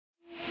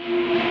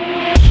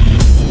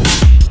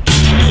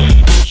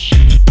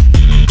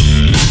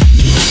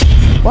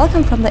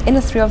Welcome from the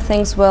Industry of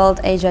Things World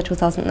Asia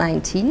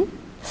 2019.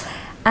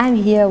 I'm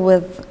here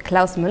with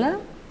Klaus Mueller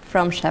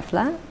from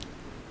Schaeffler.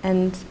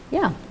 And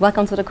yeah,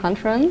 welcome to the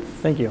conference.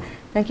 Thank you.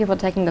 Thank you for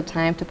taking the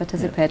time to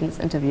participate in this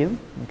interview.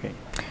 Okay,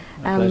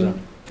 my pleasure.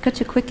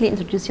 Could you quickly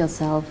introduce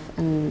yourself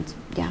and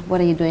yeah,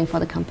 what are you doing for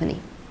the company?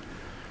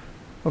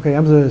 Okay,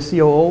 I'm the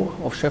COO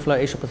of Schaeffler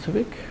Asia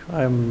Pacific.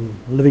 I'm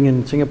living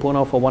in Singapore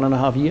now for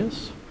 1.5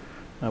 years.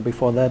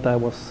 Before that I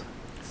was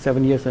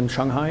 7 years in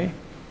Shanghai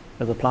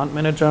as a plant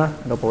manager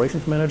and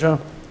operations manager.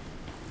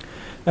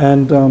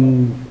 And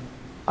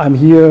I'm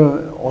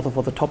here also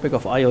for the topic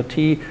of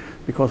IoT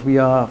because we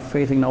are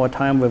facing now a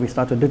time where we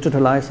start to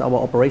digitalize our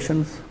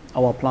operations,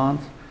 our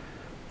plants.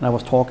 And I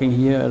was talking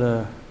here at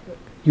a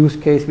use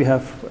case we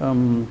have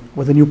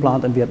with a new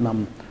plant in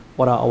Vietnam.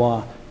 What are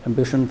our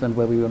ambitions and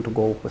where we want to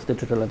go with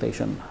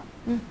digitalization?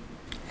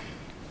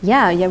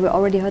 Yeah, we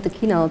already heard the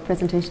keynote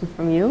presentation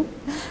from you.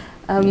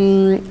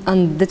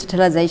 On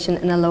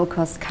digitalization in a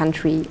low-cost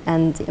country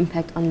and the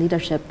impact on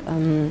leadership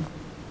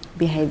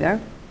behavior.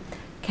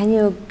 Can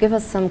you give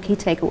us some key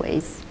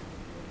takeaways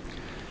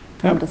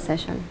from the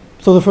session?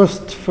 So the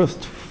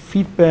first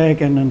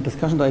feedback and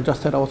discussion that I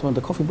just had also on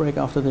the coffee break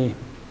after the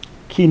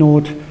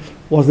keynote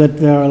was that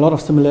there are a lot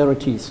of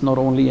similarities, not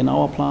only in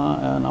our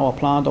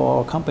plant or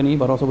our company,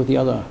 but also with the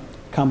other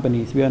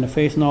companies. We are in a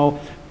phase now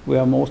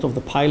where most of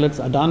the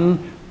pilots are done,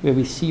 where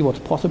we see what's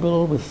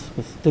possible with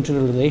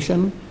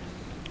digitalization.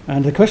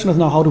 And the question is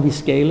now, how do we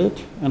scale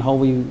it and how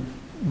we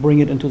bring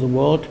it into the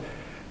world?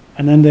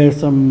 And then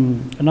there's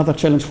another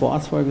challenge for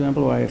us, for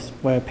example,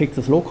 why I picked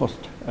this low-cost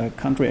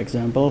country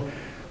example,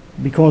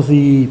 because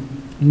the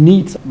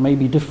needs may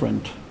be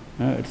different.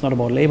 It's not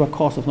about labor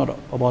cost, it's not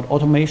about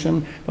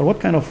automation, but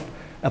what kind of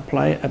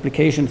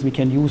applications we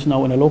can use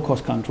now in a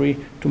low-cost country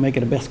to make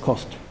it a best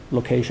cost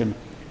location.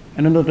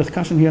 And in the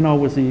discussion here now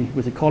with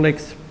the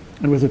colleagues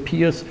and with the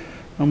peers,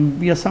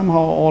 we are somehow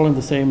all in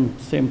the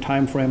same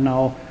time frame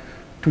now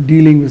to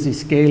dealing with the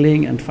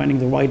scaling and finding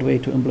the right way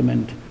to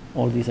implement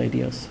all these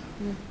ideas.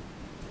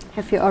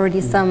 Have you already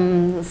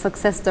some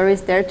success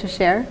stories there to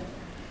share?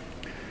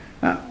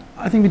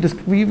 I think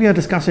we are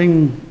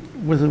discussing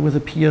with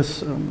the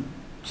peers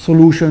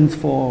solutions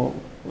for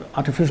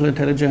artificial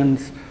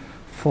intelligence,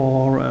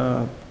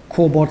 for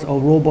cobots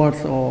or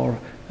robots or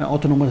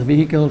autonomous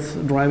vehicles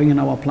driving in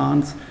our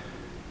plants.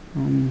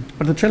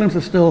 But the challenge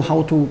is still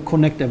how to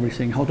connect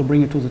everything, how to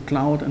bring it to the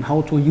cloud and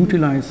how to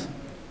utilize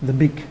the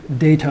big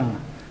data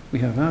we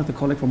have. The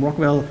colleague from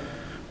Rockwell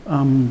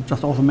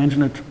just also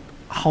mentioned it,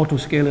 how to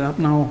scale it up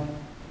now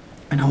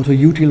and how to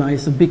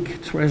utilize the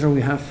big treasure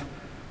we have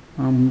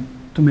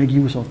to make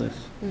use of this.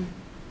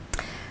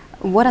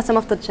 What are some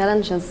of the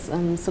challenges,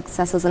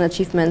 successes and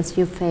achievements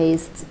you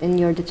faced in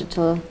your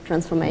digital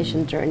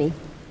transformation journey?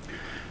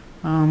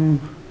 I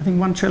think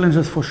one challenge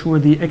is for sure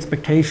the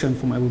expectation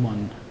from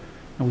everyone.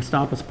 And we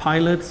start with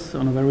pilots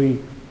on a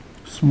very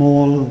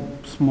small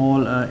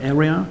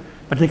area,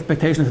 but the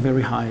expectation is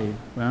very high.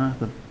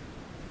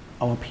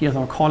 Our peers,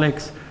 our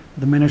colleagues,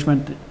 the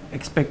management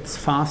expects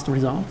fast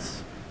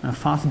results,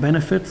 fast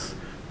benefits.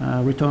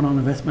 Return on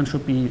investment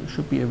should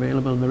be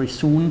available very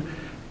soon,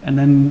 and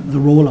then the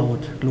rollout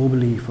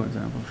globally, for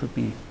example, should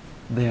be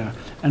there.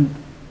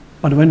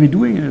 But when we're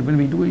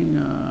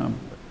doing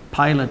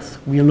pilots,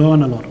 we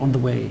learn a lot on the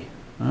way.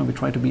 We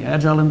try to be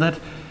agile in that,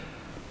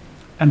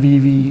 and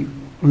we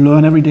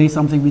learn every day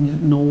something we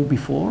didn't know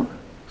before.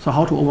 So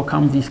how to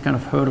overcome these kind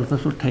of hurdles?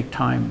 This will take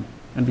time,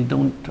 and we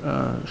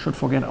should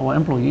forget our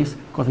employees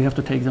because we have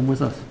to take them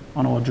with us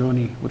on our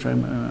journey, which I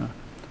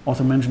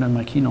also mentioned in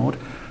my keynote.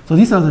 So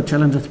these are the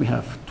challenges we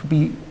have, to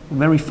be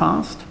very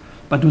fast,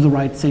 but do the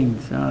right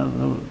things,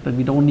 that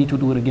we don't need to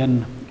do it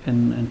again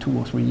in 2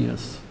 or 3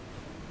 years.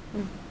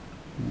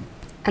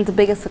 And the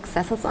biggest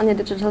successes on your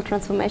digital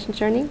transformation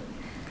journey?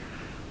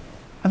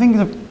 I think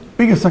the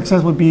biggest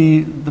success would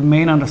be the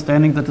main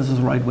understanding that this is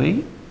the right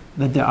way,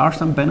 that there are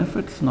some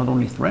benefits, not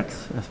only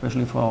threats,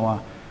 especially for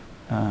our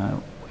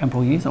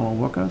employees, our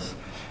workers,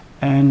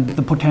 and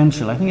the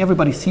potential. I think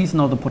everybody sees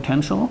now the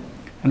potential,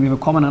 and we have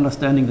a common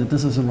understanding that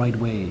this is the right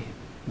way.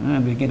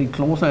 And we're getting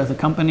closer as a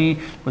company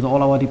with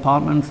all our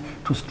departments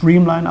to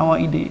streamline our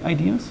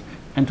ideas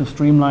and to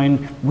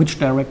streamline which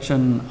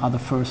direction are the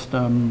first,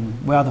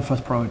 where are the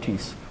first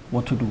priorities,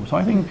 what to do. So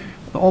I think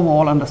the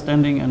overall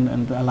understanding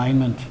and the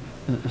alignment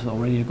is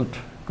already a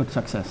good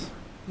success.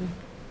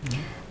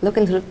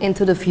 Looking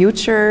into the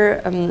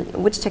future,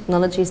 which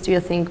technologies do you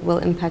think will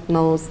impact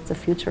most the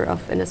future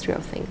of Industry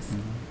of Things?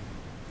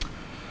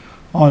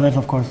 Oh, that's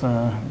of course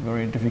a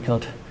very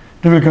difficult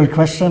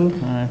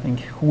question. I think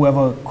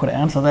whoever could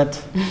answer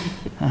that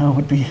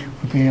would be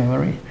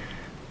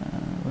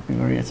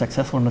very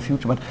successful in the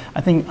future. But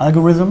I think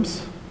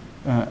algorithms,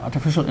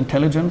 artificial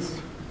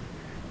intelligence,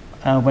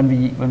 when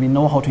we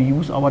know how to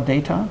use our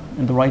data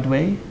in the right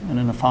way and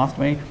in a fast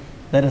way,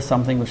 that is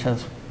something which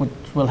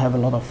will have a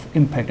lot of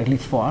impact, at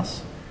least for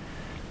us.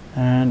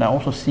 And I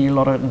also see a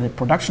lot of in the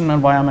production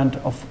environment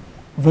of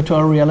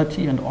virtual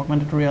reality and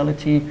augmented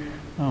reality.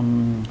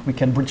 We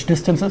can bridge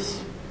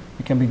distances.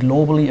 We can be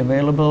globally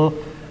available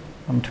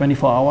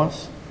 24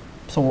 hours.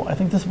 So I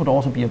think this would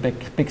also be a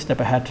big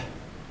step ahead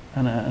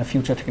and a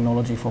future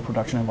technology for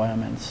production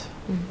environments.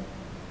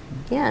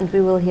 Mm-hmm. Yeah, and we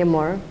will hear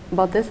more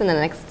about this in the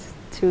next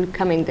 2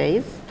 coming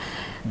days.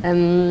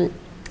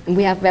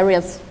 We have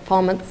various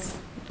formats.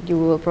 You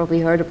will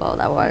probably heard about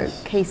our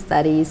case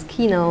studies,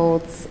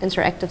 keynotes,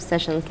 interactive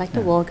sessions like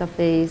the wall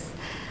cafes.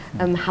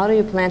 How do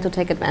you plan to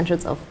take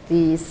advantage of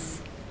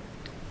these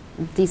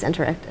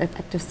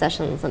interactive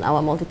sessions and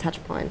our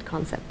multi-touchpoint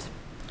concept?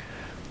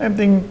 I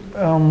think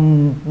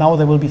now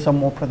there will be some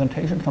more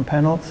presentations, some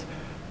panels.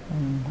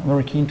 I'm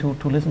very keen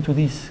to listen to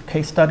these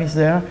case studies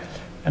there.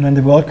 And then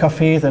the World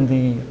Cafes and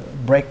the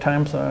break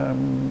times,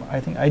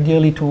 I think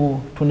ideally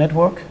to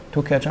network,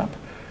 to catch up,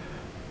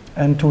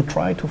 and to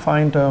try to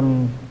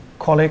find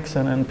colleagues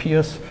and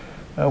peers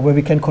where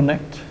we can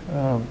connect,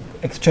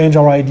 exchange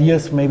our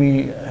ideas,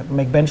 maybe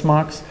make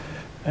benchmarks,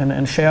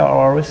 and share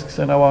our risks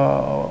and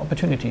our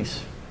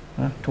opportunities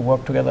to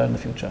work together in the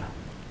future.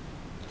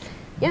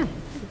 Yeah.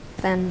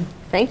 Then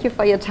thank you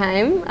for your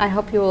time. I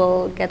hope you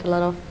will get a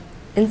lot of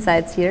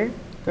insights here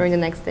during the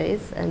next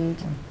days. And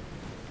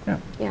yeah.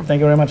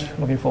 Thank you very much.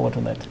 Looking forward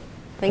to that.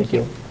 Thank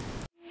you.